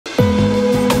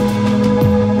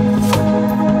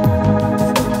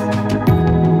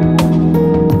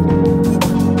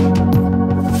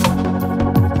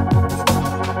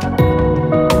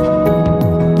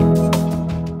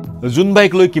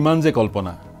জোনবাইক লৈ কিমান যে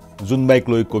কল্পনা জোনবাইক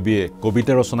লৈ কবিয়ে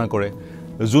কবিতা ৰচনা কৰে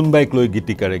জোনবাইক লৈ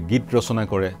গীতিকাৰে গীত ৰচনা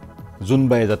কৰে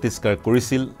জোনবাই জাতিষ্কাৰ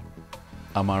কৰিছিল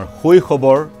আমাৰ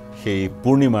শৈশৱৰ সেই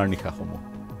পূৰ্ণিমাৰ নিশাসমূহ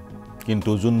কিন্তু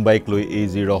জোনবাইক লৈ এই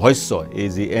যি ৰহস্য এই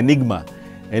যি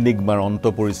এনিগমাৰ অন্ত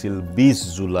পৰিছিল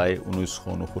 20 জুলাই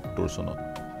 1969 চনত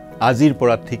আজিৰ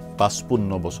পৰা ঠিক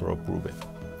 55 বছৰৰ পূৰ্বে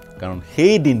কাৰণ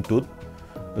সেই দিনটোত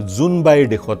জোনবাইৰ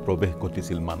দেশত প্ৰৱেশ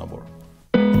ঘটিছিল মানৱৰ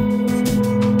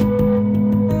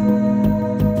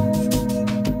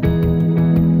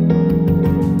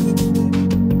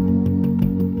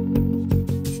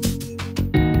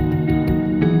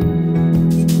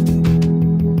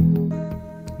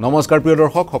নমস্কাৰ প্ৰিয়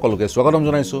দৰ্শক সকলোকে স্বাগতম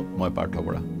জনাইছো মই পাৰ্থ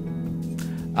বৰা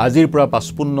আজিৰ পৰা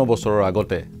 55 বছৰৰ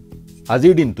আগতে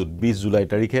আজিৰ দিনটোত 20 জুলাই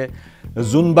তাৰিখে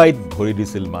জোনবাইত ভৰি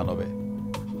দিছিল মানৱে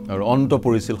আৰু অন্ত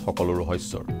পৰিছিল সকলো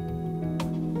ৰহস্যৰ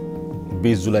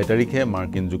 20 জুলাই তাৰিখে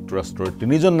মাৰ্কিন যুক্তৰাষ্ট্ৰৰ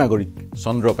তিনিজন নাগৰিক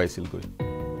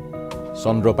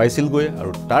চন্দ্ৰ পাইছিলগৈ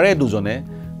আৰু তাৰে দুজনে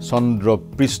চন্দ্ৰ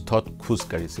পৃষ্ঠত খোজ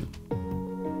কাঢ়িছিল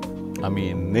আমি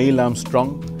নেইল আৰ্মষ্ট্ৰং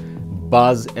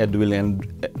বাজ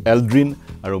এল্ড্ৰিন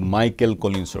আৰু মাইকেল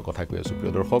কলিন্সৰ কথা কৈ আছো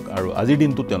প্ৰিয় দৰ্শক আৰু আজিৰ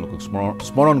দিনটো তেওঁলোকক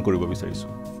স্মৰণ কৰিব বিচাৰিছো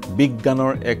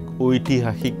বিজ্ঞানৰ এক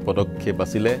ঐতিহাসিক পদক্ষেপ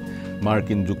আছিল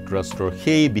মাৰ্কিন যুক্তৰাষ্ট্ৰৰ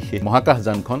সেই বিশেষ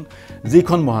মহাকাশযানখন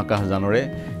যিখন মহাকাশযানৰে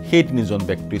সেই তিনিজন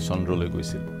ব্যক্তি চন্দ্ৰলৈ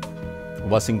গৈছিল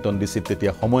ৱাশ্বিংটন ডিচিত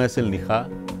তেতিয়া সময় আছিল নিশা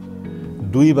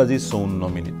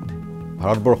 2:54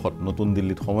 ভাৰতবৰ্ষত নতুন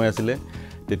দিল্লীত সময় আছিল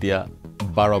তেতিয়া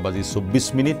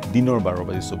 12:24 দিনৰ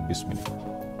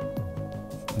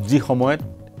 12:24 যি সময়ত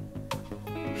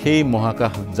সেই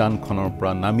মহাকাশযানখনৰ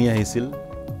পৰা নামি আহিছিল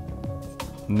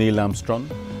নেইল আৰ্মষ্ট্ৰং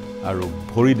আৰু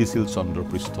ভৰি দিছিল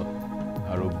চন্দ্ৰপৃষ্ঠত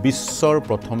আৰু বিশ্বৰ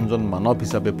প্ৰথমজন মানৱ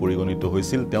হিচাপে পৰিগণিত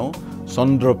হৈছিল তেওঁ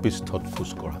চন্দ্ৰপৃষ্ঠত খোজ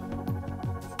কঢ়া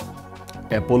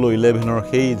এপল' 11ৰ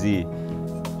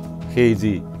সেই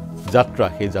যি যাত্ৰা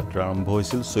আৰম্ভ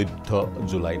হৈছিল 14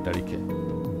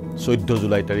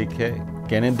 জুলাই তাৰিখে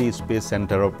কেনেডি স্পেচ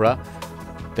চেণ্টাৰৰ পৰা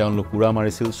তেওঁলোক উৰা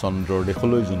মাৰিছিল চন্দ্ৰৰ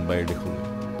দেশলৈ জোনবাইৰ দেশলৈ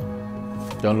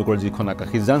তেওঁলোকৰ যিখন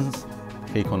আকাশীযান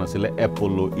সেইখন আছিল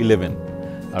এপল' 11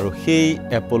 আৰু সেই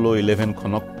এপল' 11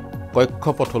 খনক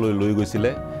কক্ষপথলৈ লৈ গৈছিল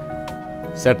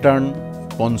স্যাটাৰ্ণ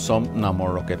পঞ্চম নামৰ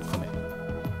ৰকেটখনে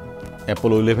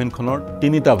এপল' 11 খনৰ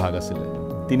তিনিটা ভাগ আছিল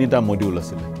তিনিটা মডিউল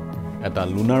আছিল এটা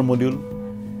লুনাৰ মডিউল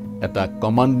এটা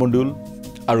কমাণ্ড মডিউল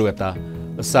আৰু এটা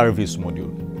সাৰ্ভিস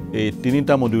মডিউল এই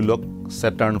তিনিটা মডিউলক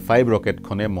স্যাটাৰ্ণ 5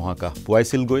 ৰকেটখনে মহাকাশ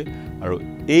পোৱাইছিলগৈ আৰু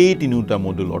এই তিনিটা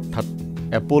মডিউল অৰ্থাৎ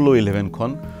এপল' 11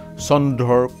 খন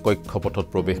চন্দ্ৰৰ কক্ষপথত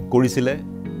প্ৰৱেশ কৰিছিল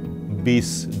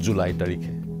 20 জুলাই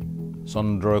তাৰিখে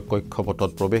চন্দ্ৰৰ কক্ষপথত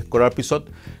প্ৰৱেশ কৰাৰ পিছত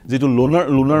যেটো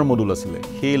লুনাৰ মডিউল আছিল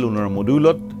সেই লুনাৰ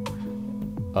মডিউলত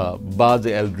বাজ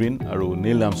এল্ড্ৰিন আৰু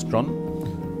নেইল আৰ্মষ্ট্ৰং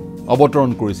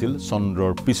অৱতৰণ কৰিছিল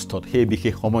চন্দ্ৰৰ পৃষ্ঠত সেই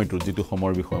বিশেষ সময়টো যেটো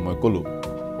সময়ৰ বিষয়ে মই কলো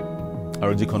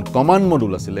আৰু যিখন কমাণ্ড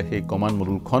মডিউল আছিল সেই কমাণ্ড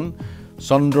মডিউলখন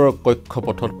চন্দ্ৰৰ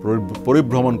কক্ষপথত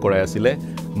পৰিভ্ৰমণ কৰাই আছিল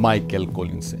মাইকেল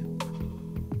কলিন্সে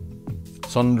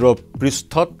চন্দ্ৰ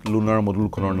পৃষ্ঠত লুনাৰ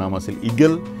মডিউলখনৰ নাম আছিল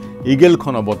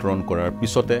ইগেলখন অৱতৰণ কৰাৰ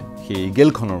পিছতে সেই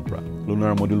ইগেলখনৰ পৰা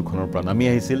লুনাৰ মডিউলখনৰ পৰা নামি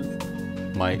আহিছিল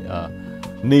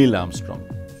নেইল আৰ্মষ্ট্ৰং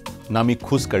নামি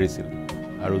খোজ কাঢ়িছিল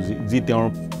আৰু যি তেওঁৰ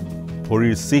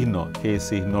ভৰিৰ চিহ্ন সেই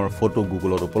চিহ্নৰ ফটো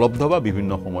গুগলত উপলব্ধ বা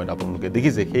বিভিন্ন সময়ত আপোনালোকে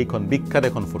দেখিছে সেইখন বিখ্যাত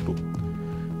এখন ফটো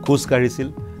খোজ কাঢ়িছিল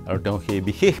আৰু তেওঁ সেই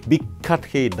বিখ্যাত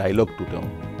সেই ডায়লগটো তেওঁ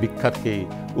বিখ্যাত সেই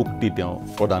উক্তি তেওঁ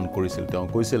প্ৰদান কৰিছিল তেওঁ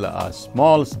কৈছিল a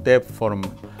small step for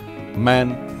man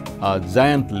আ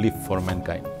জায়ান্ট লিপ ফৰ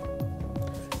ম্যানকাইণ্ড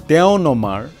তেওঁ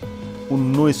নমাৰ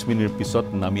 19 মিনিট পিছত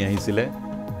নামি আহিছিল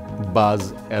বাজ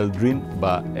এল্ড্ৰিন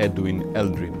বা এডউইন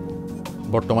এল্ড্ৰিন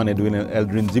বৰ্তমান এডউইন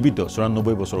এল্ড্ৰিন জীৱিত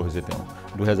 94 বছৰ হৈছে তেওঁ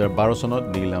 2012 চনত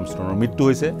নেইল আৰ্মষ্ট্ৰঙৰ মৃত্যু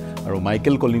হৈছে আৰু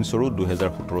মাইকেল কলিন্সৰো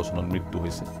 2017 চনত মৃত্যু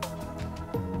হৈছে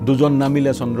দুজন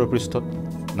নামিলে চন্দ্ৰপৃষ্ঠত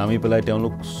নামি পেলাই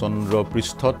তেওঁলোক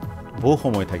চন্দ্ৰপৃষ্ঠত বহু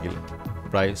সময় থাকিলে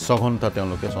প্ৰায় 6 ঘণ্টা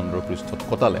তেওঁলোকে চন্দ্ৰপৃষ্ঠত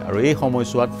কটালে আৰু এই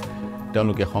সময়ছোৱাত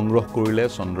তেওঁলোকে সংগ্ৰহ কৰিলে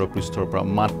চন্দ্ৰপৃষ্ঠৰ পৰা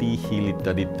মাটি শিল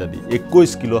ইত্যাদি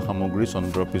 21 কিলো সামগ্ৰী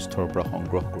চন্দ্ৰপৃষ্ঠৰ পৰা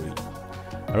সংগ্ৰহ কৰিলে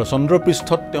আৰু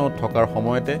চন্দ্ৰপৃষ্ঠত তেওঁ থকাৰ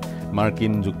সময়তে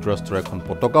মাৰ্কিন যুক্তৰাষ্ট্ৰৰ এখন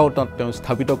পতাকাও তাত তেওঁ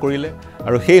স্থাপিত কৰিলে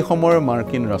আৰু সেই সময়ৰ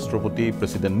মাৰ্কিন ৰাষ্ট্ৰপতি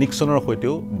প্ৰেছিডেণ্ট নিক্সনৰ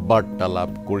সৈতেও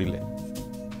বাৰ্তালাপ কৰিলে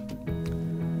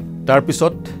তাৰ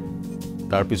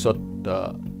পিছত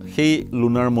সেই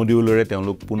লুনাৰ মডিউলৰে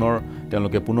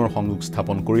তেওঁলোকে পুনৰ সংযোগ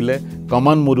স্থাপন কৰিলে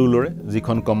কমাণ্ড মডিউলৰে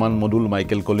যিখন কমাণ্ড মডিউল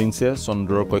মাইকেল কলিন্সে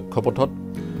চন্দ্ৰৰ কক্ষপথত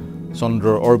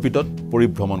চন্দ্ৰৰ অৰ্বিটত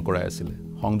পৰিভ্ৰমণ কৰাই আছিল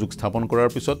সংযোগ স্থাপন কৰাৰ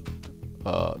পিছত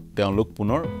তেওঁলোক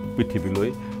পুনৰ পৃথিৱীলৈ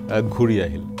ঘূৰি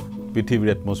আহিল পৃথিৱীৰ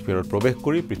এটমস্ফিয়াৰত প্ৰৱেশ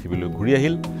কৰি পৃথিৱীলৈ ঘূৰি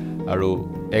আহিল আৰু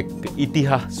এক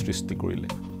ইতিহাস সৃষ্টি কৰিলে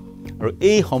আৰু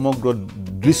এই সমগ্ৰ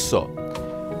দৃশ্য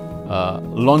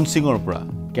লঞ্চিঙৰ পৰা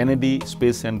কেনেডি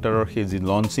স্পেচ চেণ্টাৰৰ সেই যি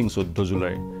লঞ্চিং 14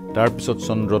 জুলাই তাৰ পিছত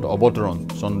চন্দ্ৰত অৱতৰণ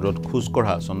চন্দ্ৰত খোজ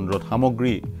কঢ়া চন্দ্ৰত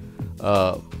সামগ্ৰী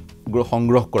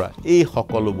সংগ্ৰহ কৰা এই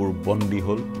সকলোবোৰ বন্দী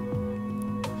হ'ল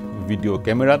ভিডিঅ'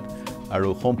 কেমেৰাত আৰু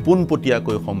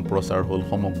পোনপটীয়াকৈ সম্প্ৰচাৰ হ'ল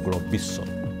সমগ্ৰ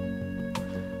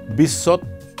বিশ্বত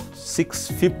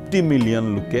 650 মিলিয়ন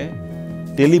লোকে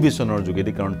টেলিভিছনৰ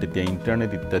যোগেদি কাৰণ তেতিয়া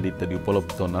ইণ্টাৰনেট ইত্যাদি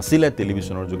উপলব্ধ নাছিলে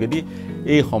টেলিভিছনৰ যোগেদি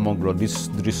এই সমগ্ৰ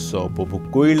দৃশ্য উপভোগ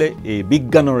কৰিলে এই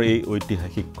বিজ্ঞানৰ এই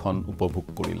ঐতিহাসিকখন উপভোগ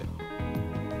কৰিলে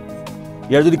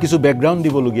ইয়াৰ যদি কিছু বেকগ্ৰাউণ্ড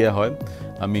দিবলগীয়া হয়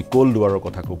আমি কোল্ড ৱাৰৰ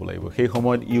কথা ক'ব লাগিব সেই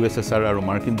সময়ত USSR আৰু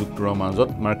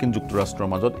মাৰ্কিন যুক্তৰাষ্ট্ৰৰ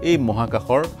মাজত এই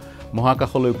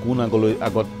মহাকাশলৈ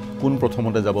আগত কোন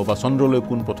প্ৰথমতে যাব বা চন্দ্ৰলৈ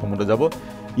কোন প্ৰথমতে যাব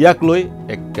ইয়াক লৈ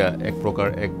এক প্ৰকাৰ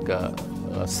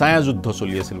ছায়া যুদ্ধ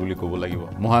চলি আছিল বুলি ক'ব লাগিব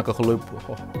মহাকাশলৈ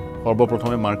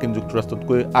সৰ্বপ্ৰথমে মাৰ্কিন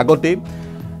যুক্তৰাষ্ট্ৰতকৈ আগতেই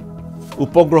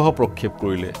উপগ্ৰহ প্ৰক্ষেপ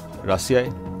কৰিলে ৰাছিয়াই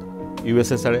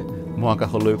USSR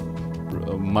মহাকাশলৈ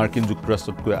মাৰ্কিন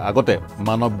যুক্তৰাষ্ট্ৰতকৈ আগতে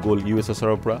মানৱ গ'ল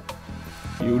USSRৰ পৰা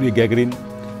ইউৰি গেগৰিন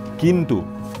কিন্তু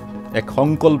এক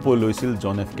সংকল্প লৈছিল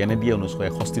জন এফ কেনেডি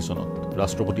 1961 চনত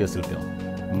ৰাষ্ট্ৰপতি আছিল তেওঁ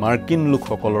মাৰ্কিন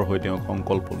লোকসকলৰ হৈ তেওঁ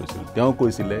সংকল্প লৈছিল তেওঁ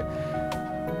কৈছিলে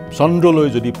চন্দ্ৰলৈ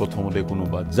যদি প্ৰথমতে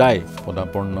কোনোবা যায়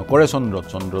পদাৰ্পণ কৰে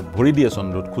চন্দ্ৰত ভৰি দিয়ে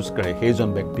চন্দ্ৰত খোজকাঢ়ে সেইজন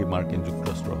ব্যক্তি মাৰ্কিন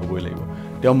যুক্তৰাষ্ট্ৰ হ'বই লাগিব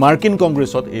তেওঁ মাৰ্কিন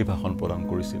কংগ্ৰেছত এই ভাষণ প্ৰদান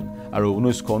কৰিছিল আৰু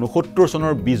 1969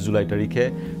 চনৰ 20 জুলাই তাৰিখে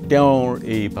তেওঁৰ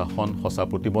এই ভাষণ সঁচা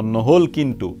প্ৰতিপন্ন হ'ল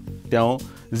কিন্তু তেওঁ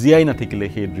জীয়াই নাথাকিলে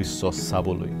সেই দৃশ্য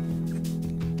চাবলৈ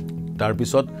তাৰ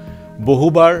পিছত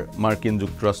বহুবাৰ মাৰ্কিন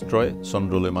যুক্তৰাষ্ট্ৰই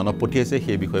চন্দ্ৰলৈ মানৱ পঠিয়াইছে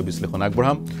সেই বিষয়ে বিশ্লেষণ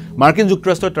আগবঢ়াম মাৰ্কিন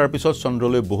যুক্তৰাষ্ট্ৰই তাৰ পিছত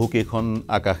চন্দ্ৰলৈ বহুকেইখন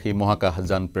মহাকাশ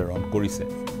যান প্ৰেৰণ কৰিছে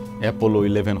এপল'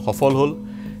 11 সফল হ'ল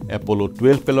এপল'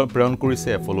 12 প্ৰেৰণ কৰিছে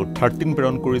এপল' 13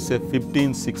 প্ৰেৰণ কৰিছে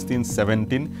 15 16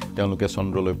 17 তেওঁলোকে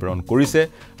চন্দ্ৰলৈ প্ৰেৰণ কৰিছে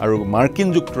আৰু মাৰ্কিন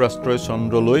যুক্তৰাষ্ট্ৰই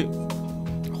চন্দ্ৰলৈ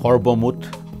সৰ্বমুঠ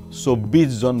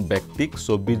 24 জন ব্যক্তিক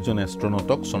 24 জন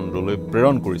এষ্ট্ৰনটক চন্দ্ৰলৈ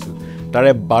প্ৰেৰণ কৰিছিল তাৰে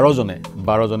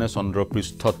 12 জনে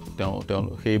চন্দ্ৰপৃষ্ঠত তেওঁ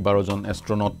সেই 12 জন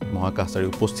এষ্ট্ৰনট মহাকাশচাৰী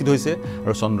উপস্থিত হৈছে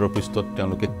আৰু চন্দ্ৰপৃষ্ঠত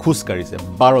তেওঁলোকে খোজ কাঢ়িছে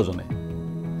 12 জনে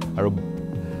আৰু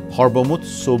সৰ্বমুঠ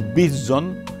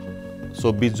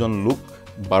 24 জন লোক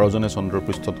 12 জনে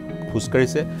চন্দ্ৰপৃষ্ঠত খোজ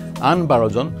কাঢ়িছে আন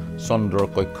 12 জন চন্দ্ৰৰ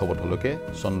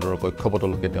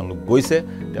কক্ষপথলৈকে তেওঁলোক গৈছে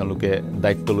তেওঁলোকে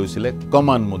দায়িত্ব লৈছিলে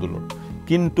কমাণ্ড মডুলৰ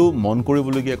কিন্তু মন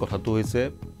কৰিবলগীয়া কথাটো হৈছে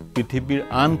পৃথিৱীৰ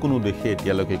আন কোনো দেশে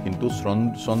এতিয়ালৈকে কিন্তু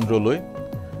চন্দ্ৰলৈ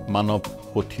মানুহ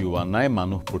পঠিওৱা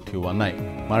নাই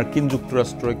মাৰ্কিন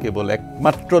যুক্তৰাষ্ট্ৰই কেৱল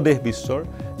একমাত্ৰ দেশ বিশ্বৰ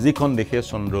যিখন দেশে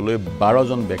চন্দ্ৰলৈ 12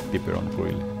 জন ব্যক্তি প্ৰেৰণ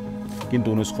কৰিলে কিন্তু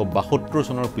 1972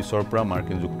 চনৰ পিছৰ পৰা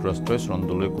মাৰ্কিন যুক্তৰাষ্ট্ৰই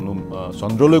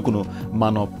চন্দ্ৰলৈ কোনো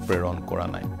মানৱ প্ৰেৰণ কৰা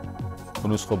নাই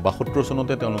 1972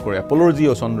 চনতে তেওঁলোকৰ এপলৰ যি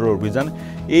চন্দ্ৰৰ অভিযান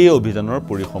এই অভিযানৰ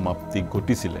পৰিসমাপ্তি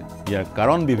ঘটিছিলে ইয়াৰ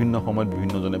কাৰণ বিভিন্ন সময়ত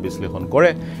বিভিন্নজনে বিশ্লেষণ কৰে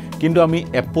কিন্তু আমি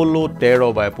এপল'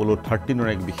 13 বা এপল' 13ৰ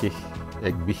এক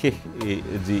বিশেষ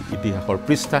যি ইতিহাসৰ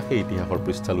পৃষ্ঠা সেই ইতিহাসৰ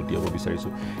পৃষ্ঠা লুটিয়াব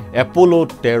বিচাৰিছোঁ এপল'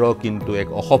 13 কিন্তু এক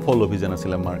অসফল অভিযান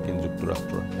আছিল মাৰ্কিন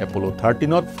যুক্তৰাষ্ট্ৰৰ এপল'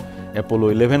 13ত এপল'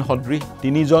 11 সদৃশ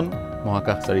 3 জন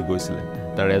মহাকাশচাৰী গৈছিলে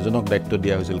তাৰ এজনক দায়িত্ব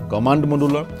দিয়া হৈছিল কমাণ্ড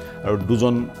মডুলৰ আৰু 2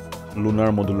 জন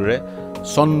লুনাৰ মডুলৰে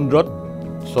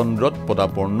চন্দ্ৰত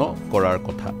পদাৰ্পণ কৰাৰ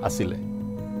কথা আছিলে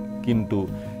কিন্তু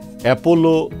এপল'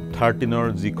 13ৰ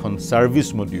যিখন ছাৰ্ভিচ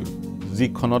মডিউল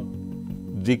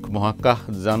যি মহাকাশ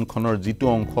যানখনৰ যিটো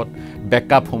অংশত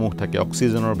বেকআপসমূহ থাকে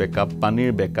অক্সিজেনৰ বেকআপ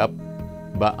পানীৰ বেকআপ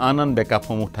বা আন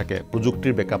বেকআপসমূহ থাকে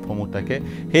প্ৰযুক্তিৰ বেকআপসমূহ থাকে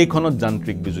সেইখনত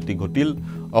যান্ত্ৰিক বিজুতি ঘটিল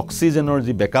অক্সিজেনৰ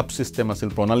যি বেকআপ সিস্টেম আছিল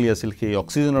প্ৰণালী আছিল সেই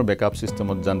অক্সিজেনৰ বেকআপ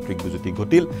সিস্টেমত যান্ত্ৰিক বিজুতি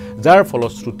ঘটিল যাৰ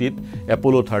ফলশ্ৰুতিত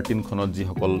এপল' 13 খনত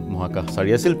যিসকল মহাকাশচাৰী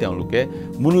আছিল তেওঁলোকে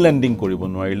মুন লেণ্ডিং কৰিব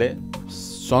নোৱাৰিলে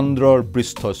চন্দ্ৰৰ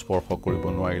পৃষ্ঠ স্পৰ্শ কৰিব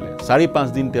নোৱাৰিলে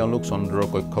 4-5 দিন তেওঁলোক চন্দ্ৰৰ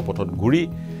কক্ষপথত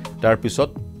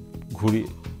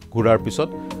ঘূৰাৰ পিছত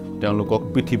তেওঁলোকক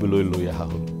পৃথিৱীলৈ লৈ অহা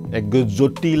হ'ল এক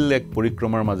জটিল এক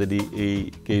পৰিক্ৰমাৰ মাজেদি এই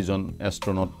কেইজন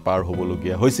এষ্ট্ৰনট পাৰ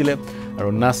হ'বলগীয়া হৈছিলে আৰু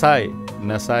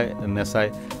নাছাই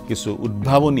কিছু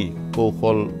উদ্ভাৱনী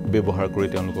কৌশল ব্যৱহাৰ কৰি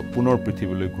তেওঁলোকক পুনৰ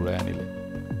পৃথিৱীলৈ ঘূৰাই আনিলে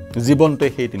জীৱনতে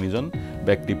সেই 3 জন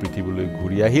ব্যক্তি পৃথিৱীলৈ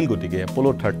ঘূৰি আহিল গতিকে এপল'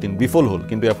 13 বিফল হ'ল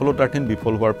কিন্তু এপল' 13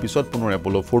 বিফল হোৱাৰ পিছত পুনৰ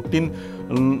এপল'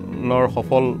 14ৰ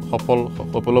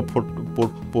এপল'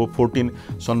 14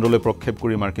 চন্দ্ৰলৈ প্ৰক্ষেপ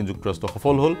কৰি মাৰ্কিন যুক্তৰাষ্ট্ৰ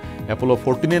সফল হ'ল এপল'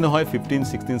 14 নহয় 15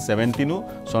 16 17ও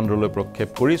চন্দ্ৰলৈ প্ৰক্ষেপ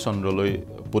কৰি চন্দ্ৰলৈ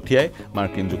পঠিয়াই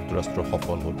মাৰ্কিন যুক্তৰাষ্ট্ৰ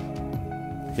সফল হ'ল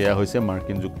সেয়া হৈছে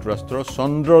মাৰ্কিন যুক্তৰাষ্ট্ৰৰ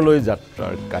চন্দ্ৰলৈ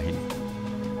যাত্ৰাৰ কাহিনী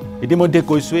ইতিমধ্যে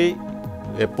কৈছোৱেই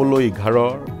এপল'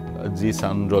 11ৰ যি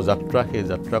চন্দ্ৰ যাত্ৰা সেই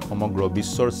যাত্ৰাক সমগ্ৰ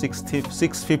বিশ্বৰ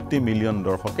 650 মিলিয়ন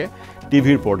দৰ্শকে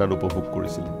টিভিৰ পৰ্দাত উপভোগ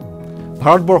কৰিছিল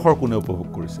ভাৰতবৰ্ষৰ কোনে উপভোগ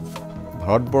কৰিছিল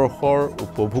ভাৰতবৰ্ষৰ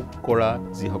উপভোগ কৰা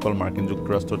যিসকল মাৰ্কিন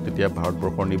যুক্তৰাষ্ট্ৰত তেতিয়া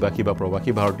ভাৰতবৰ্ষৰ নিবাসী বা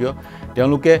প্ৰবাসী ভাৰতীয়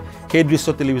তেওঁলোকে সেই দৃশ্য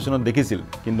টেলিভিছনত দেখিছিল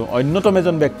কিন্তু অন্যতম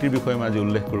এজন ব্যক্তিৰ বিষয়ে মই আজি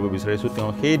উল্লেখ কৰিব বিচাৰিছো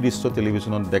তেওঁ সেই দৃশ্য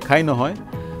টেলিভিছনত দেখাই নহয়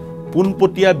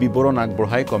পোনপটীয়া বিৱৰণ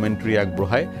আগবঢ়াই কমেন্ট্ৰি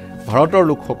আগবঢ়াই ভাৰতৰ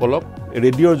লোকসকলক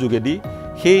ৰেডিঅ'ৰ যোগেদি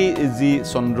সেই যি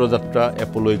চন্দ্ৰযাত্ৰা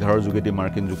এপল 11ৰ যোগেদি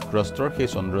মাৰ্কিন যুক্তৰাষ্ট্ৰৰ সেই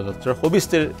চন্দ্ৰযাত্ৰাৰ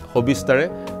সবিস্তাৰে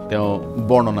তেওঁ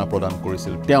বৰ্ণনা প্ৰদান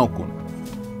কৰিছিল তেওঁ কোন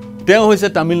তেওঁ হৈছে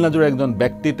তামিলনাডুৰ একজন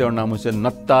ব্যক্তি তেওঁৰ নাম হৈছে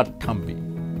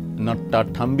নট্টা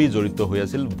থাম্বি জড়িত হৈ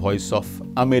আছিল ভয়েস অফ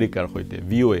আমেৰিকাৰ সৈতে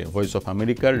VOA ভয়েস অফ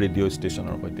আমেৰিকাৰ ৰেডিঅ'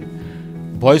 ষ্টেচনৰ সৈতে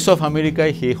ভয়েস অফ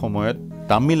আমেৰিকাই সেই সময়ত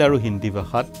তামিল আৰু হিন্দী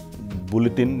ভাষাত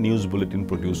নিউজ বুলেটিন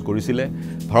প্ৰডিউস কৰিছিলে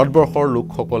ভাৰতবৰ্ষৰ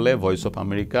লোকসকলে ভয়েস অফ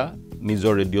আমেৰিকা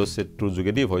নিজৰ ৰেডিঅ' সেটটোৰ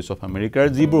যোগেদি ভয়েস অফ আমেৰিকাৰ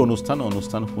যিবোৰ অনুষ্ঠান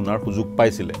শুনাৰ সুযোগ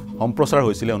পাইছিলে সম্প্ৰচাৰ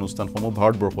হৈছিলে অনুষ্ঠানসমূহ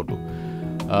ভাৰতবৰ্ষতো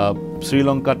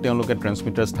শ্ৰীলংকাত তেওঁলোকে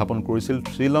ট্ৰান্সমিটাৰ স্থাপন কৰিছিল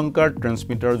শ্ৰীলংকাৰ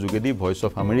ট্ৰান্সমিটাৰৰ যোগেদি ভয়েস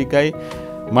অফ আমেৰিকাই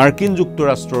মাৰ্কিন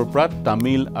যুক্তৰাষ্ট্ৰৰ পৰা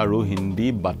তামিল আৰু হিন্দী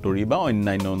বাতৰি বা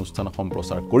অন্যান্য অনুষ্ঠান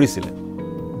সম্প্ৰচাৰ কৰিছিল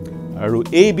আৰু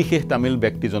এই বিশেষ তামিল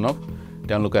ব্যক্তিজনক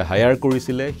তেওঁলোকে হায়াৰ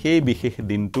কৰিছিলে সেই বিশেষ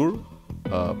দিনটোৰ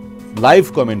লাইভ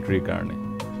কমেন্ট্ৰিৰ কাৰণে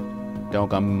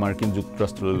তেওঁক মাৰ্কিন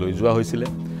যুক্তৰাষ্ট্ৰলৈ লৈ যোৱা হৈছিল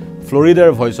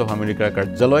ফ্লৰিডাৰ ভয়েস অফ আমেৰিকাৰ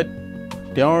কাৰ্যালয়ত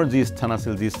তেওঁৰ যি স্থান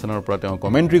আছিল যি স্থানৰ পৰা তেওঁ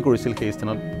কমেন্ট্ৰি কৰিছিল সেই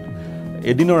স্থানত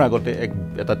এদিনৰ আগতে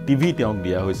এটা টিভি তেওঁক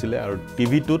দিয়া হৈছিল আৰু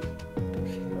টিভিটোত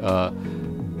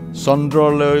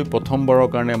চন্দ্ৰলৈ প্ৰথমবাৰৰ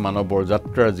কাৰণে মানৱৰ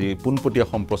যাত্ৰাৰ যি পোনপটীয়া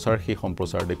সম্প্ৰচাৰ সেই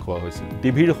সম্প্ৰচাৰ দেখুওৱা হৈছিল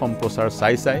টিভিৰ সম্প্ৰচাৰ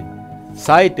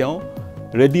চাই তেওঁ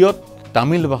ৰেডিঅ'ত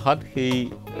তামিল ভাষাত সেই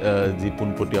যি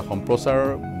পোনপটীয়া সম্প্ৰচাৰৰ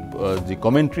যি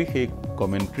কমেন্ট্ৰি সেই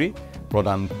কমেন্ট্ৰি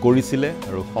প্ৰদান কৰিছিল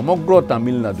আৰু সমগ্ৰ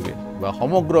তামিলনাডুৱে বা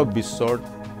সমগ্ৰ বিশ্বৰ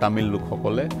তামিল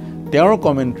লোকসকলে তেওঁৰ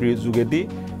কমেন্ট্ৰিৰ যোগেদি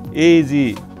এই যি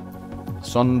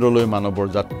চন্দ্ৰলৈ মানৱৰ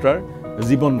যাত্ৰাৰ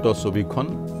জীৱন্ত ছবিখন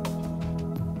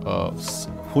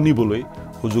শুনিবলৈ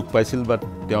সুযোগ পাইছিল বা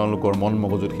তেওঁলোকৰ মন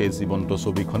মগজুত সেই জীৱন্ত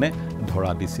ছবিখনে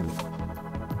ধৰা দিছিল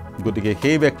গতিকে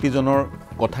সেই ব্যক্তিজনৰ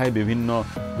কথাই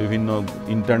বিভিন্ন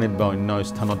ইন্টাৰনেট বা অন্য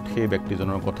স্থানত সেই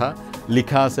ব্যক্তিজনৰ কথা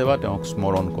লিখা আছে বা তেওঁক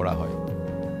স্মৰণ কৰা হয়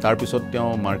তাৰ পিছত তেওঁ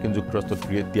মাৰ্কিন যুক্তৰাষ্ট্ৰত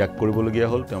ত্যাগ কৰিবলগীয়া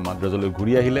হ'ল তেওঁ মাদ্ৰাজলৈ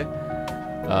ঘূৰি আহিলে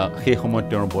সেই সময়ত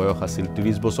তেওঁৰ বয়স আছিল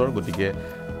 30 বছৰ গতিকে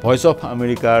ভয়েস অফ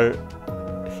আমেৰিকাৰ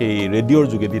সেই ৰেডিঅ'ৰ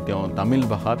যোগেদি তেওঁ তামিল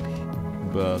ভাষাত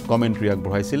কমেন্ট্ৰি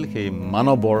আগবঢ়াইছিল সেই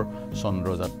মানৱৰ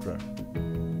চন্দ্ৰযাত্ৰাৰ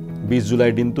 20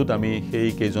 জুলাইৰ দিনটোত আমি সেই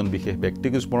কেইজন বিশেষ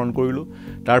ব্যক্তিক স্মৰণ কৰিলো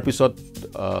তাৰ পিছত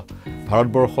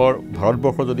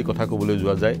ভাৰতবৰ্ষৰ যদি কথা ক'বলৈ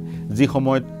যোৱা যায় যি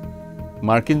সময়ত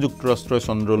মাৰ্কিন যুক্তৰাষ্ট্ৰই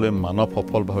চন্দ্ৰলৈ মানৱ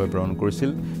সফলভাৱে প্ৰেৰণ কৰিছিল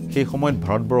সেই সময়ত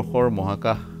ভাৰতবৰ্ষৰ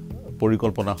মহাকাশ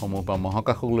পৰিকল্পনাসমূহ বা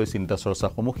মহাকাশক লৈ চিন্তা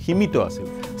চৰ্চাসমূহ সীমিত আছিল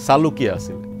চালুকীয়া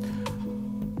আছিল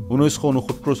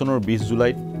 1969 চনৰ 20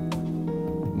 জুলাইত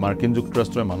মাৰ্কিন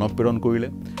যুক্তৰাষ্ট্ৰই মানৱ প্ৰেৰণ কৰিলে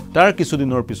তাৰ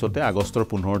কিছুদিনৰ পিছতে আগষ্টৰ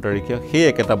 15 তাৰিখে সেই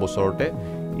একেটা বছৰতে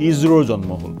ইজৰোৰ জন্ম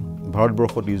হ'ল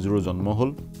ভাৰতবৰ্ষত ইজৰোৰ জন্ম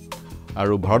হ'ল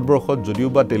আৰু ভাৰতবৰ্ষত যদিও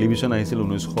বা টেলিভিছন আহিছিল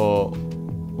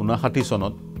 1959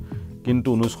 চনত কিন্তু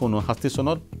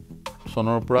 1959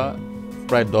 চনৰ পৰা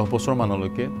প্ৰায় 10 বছৰ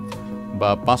মানলৈকে বা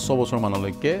 5-6 বছৰ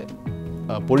মানলৈকে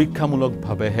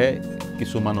পৰীক্ষামূলকভাৱেহে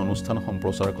কিছুমান অনুষ্ঠান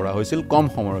সম্প্ৰচাৰ কৰা হৈছিল কম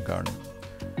সময়ৰ কাৰণে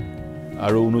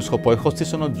আৰু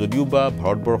 1965 চনত যদিও বা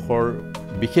ভাৰতবৰ্ষৰ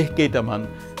বিশেষ কেইটামান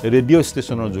ৰেডিঅ'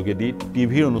 ষ্টেচনৰ যোগেদি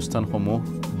টিভিৰ অনুষ্ঠানসমূহ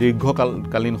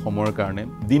দীৰ্ঘকালীন সময়ৰ কাৰণে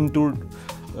দিনটোৰ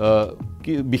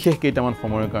বিশেষ কেইটামান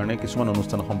সময়ৰ কাৰণে কিছুমান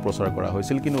অনুষ্ঠান সম্প্ৰচাৰ কৰা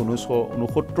হৈছিল কিন্তু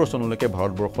 1969 চনলৈকে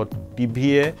ভাৰতবৰ্ষত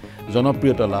টিভিয়ে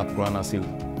জনপ্ৰিয়তা লাভ কৰা নাছিল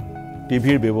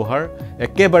টিভিৰ ব্যৱহাৰ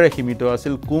একেবাৰে সীমিত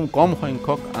আছিল কম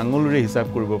সংখ্যক আঙুলিৰে হিচাপ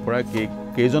কৰিব পৰা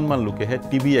কেইজনমান লোকেহে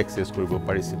টিভি এক্সেছ কৰিব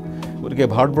পাৰিছিল গতিকে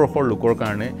ভাৰতবৰ্ষৰ লোকৰ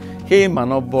কাৰণে সেই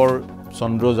মানৱৰ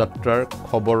চন্দ্ৰযাত্ৰাৰ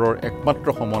খবৰৰ একমাত্ৰ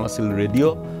সমল আছিল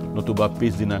ৰেডিঅ' নতুবা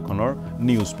পিছদিনাখনৰ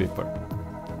নিউজ পেপাৰ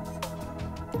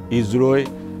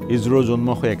ইজৰোৰ জন্ম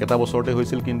একেটা বছৰতে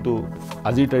হৈছিল কিন্তু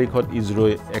আজিৰ তাৰিখত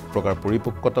ইজৰোই এক প্ৰকাৰ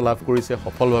পৰিপক্কতা লাভ কৰিছে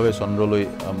সফলভাৱে চন্দ্ৰলৈ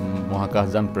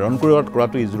মহাকাশযান প্ৰেৰণ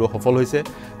কৰাটো ইজৰো সফল হৈছে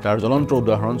তাৰ জ্বলন্ত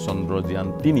উদাহৰণ চন্দ্ৰযান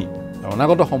 3 আৰু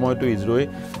অনাগত সময়তো ইজৰোই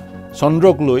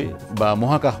চন্দ্ৰক লৈ বা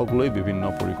মহাকাশক লৈ বিভিন্ন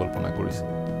পৰিকল্পনা কৰিছে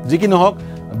যি কি নহওক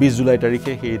 20 জুলাই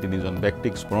তাৰিখে সেই তিনিজন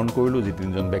ব্যক্তিক স্মৰণ কৰিলো যি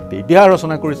তিনিজন ব্যক্তি ইতিহাস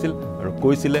ৰচনা কৰিছিল আৰু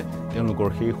কৈছিলে তেওঁলোকৰ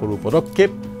সেই সৰু পদক্ষেপ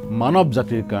মানৱ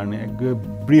জাতিৰ কাৰণে এক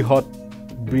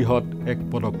বৃহৎ এক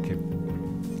পদক্ষেপ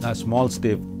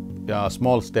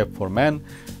small step for man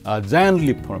a giant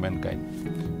leap for mankind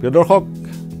প্ৰিয় দৰ্শক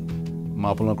মই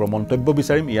আপোনালোকৰ মন্তব্য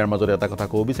বিচাৰিম ইয়াৰ মাজতে এটা কথা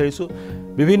ক'ব বিচাৰিছো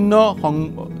বিভিন্ন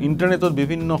ইন্টাৰনেটত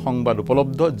বিভিন্ন সংবাদ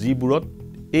উপলব্ধ যিবোৰত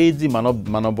এই যি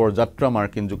মানৱৰ যাত্ৰা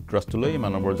মাৰ্কিন যুক্তৰাষ্ট্ৰলৈ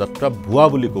মানৱৰ যাত্ৰা ভুৱা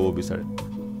বুলি ক'ব বিচাৰে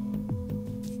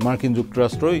মাৰ্কিন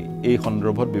যুক্তৰাষ্ট্ৰই এই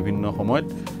সন্দৰ্ভত বিভিন্ন সময়ত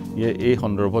এই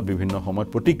সন্দৰ্ভত বিভিন্ন সময়ত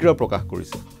প্ৰতিক্ৰিয়া প্ৰকাশ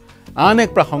কৰিছে আন এক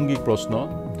প্ৰাসংগিক প্ৰশ্ন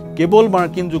কেৱল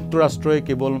মাৰ্কিন যুক্তৰাষ্ট্ৰই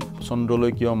কেৱল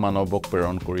চন্দ্ৰলৈ কিয় মানৱক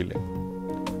প্ৰেৰণ কৰিলে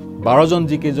 12 জন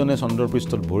যিকেইজনে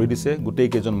চন্দ্ৰপৃষ্ঠত ভৰি দিছে গোটেই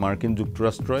কেইজন মাৰ্কিন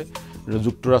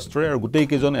যুক্তৰাষ্ট্ৰই আৰু গোটেই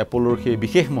কেইজন এপলৰ সেই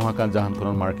বিশেষ মহাকাশ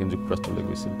জাহাজখনত মাৰ্কিন যুক্তৰাষ্ট্ৰলৈ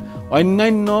গৈছিল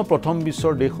অন্যান্য প্ৰথম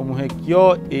বিশ্বৰ দেশসমূহে কিয়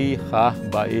এই সাহ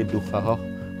বা এই দুঃসাহস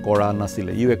কৰা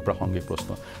নাছিলে ইও এক প্ৰাসংগিক প্ৰশ্ন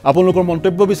আপোনালোকৰ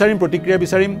মন্তব্য বিচাৰিম প্ৰতিক্ৰিয়া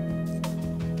বিচাৰিম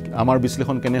আমাৰ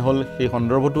বিশ্লেষণ কেনে হল সেই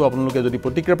সন্দৰ্ভতো আপোনালোকে যদি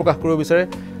প্ৰতিক্ৰিয়া প্ৰকাশ কৰিব বিচাৰে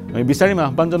আমি বিচাৰিম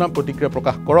আহ্বান জনাম প্ৰতিক্ৰিয়া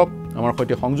প্ৰকাশ কৰক আমাৰ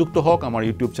সৈতে সংযুক্ত হওক আমাৰ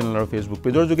ইউটিউব চেনেল আৰু ফেচবুক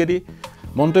পেজৰ যোগেদি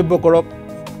মন্তব্য কৰক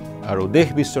আৰু দেশ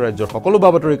বিশ্ব ৰাজ্যৰ সকলো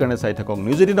বাতৰিৰ কাৰণে চাই থাকক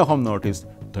নিউজ 18 অসম নৰ্থ ইষ্ট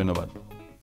ধন্যবাদ